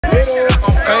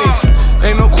Hey,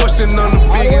 ain't no question on the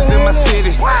biggest in my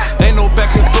city. Ain't no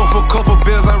back and forth for a couple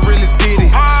bills, I really did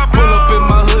it. Pull up in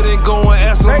my hood and go and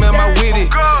ask them, am I with it?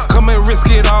 Come and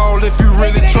risk it all if you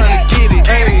really tryna get it.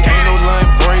 Hey, ain't no line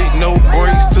break, no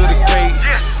breaks to the gate.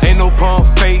 Ain't no pump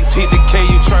fakes, hit the K,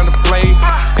 you tryna play.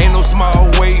 Ain't no small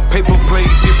weight, paper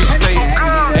plate, different states.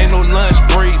 Ain't no lunch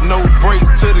break, no break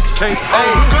to the cake.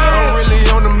 Hey, I'm really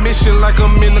on a mission like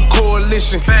I'm in the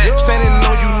coalition. Standing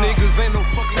on you niggas, ain't no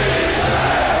fucking.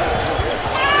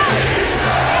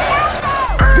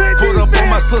 Put up on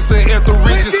my sister at the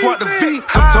Ridge, swat the V.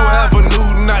 Tiptoe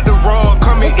Avenue, not the raw,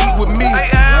 come and eat with me.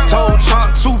 Told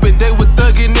Chop too, but they were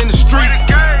thugging in the street.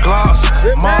 Gloss,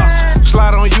 Moss,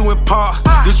 slide on you and Park.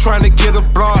 You tryna get a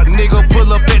block, nigga,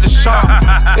 pull up at the shop.